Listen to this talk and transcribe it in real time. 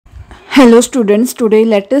Hello students, today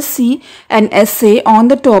let us see an essay on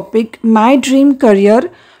the topic My Dream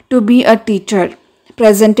Career to be a Teacher,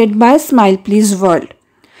 presented by Smile Please World.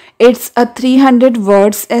 It's a 300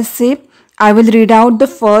 words essay. I will read out the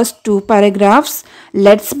first two paragraphs.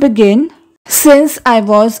 Let's begin. Since I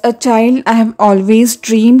was a child, I have always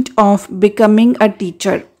dreamed of becoming a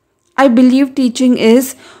teacher. I believe teaching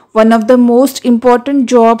is one of the most important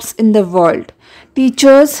jobs in the world.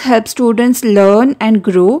 Teachers help students learn and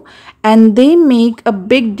grow, and they make a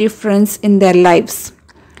big difference in their lives.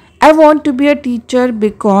 I want to be a teacher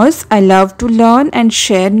because I love to learn and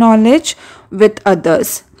share knowledge with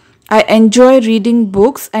others. I enjoy reading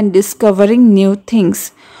books and discovering new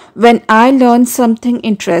things. When I learn something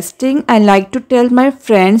interesting, I like to tell my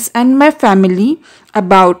friends and my family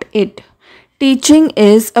about it. Teaching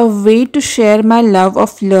is a way to share my love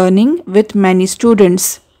of learning with many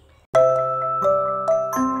students.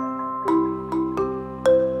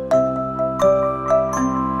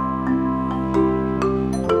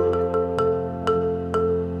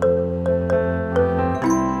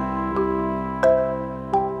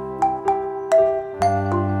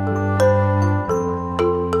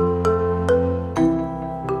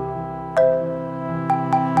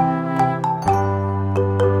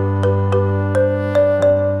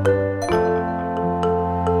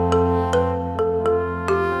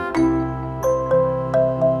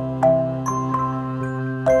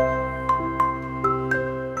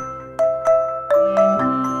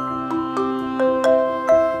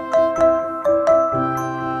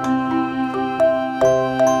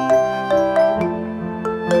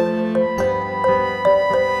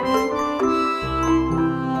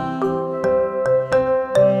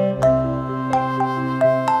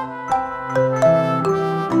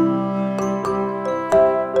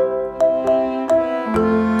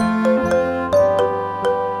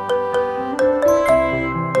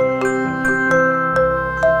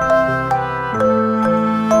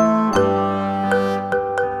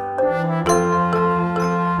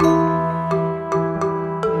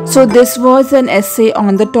 So this was an essay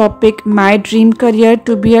on the topic My Dream Career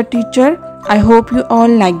to be a Teacher. I hope you all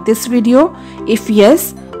like this video. If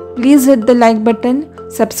yes, please hit the like button,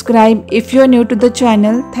 subscribe if you are new to the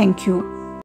channel. Thank you.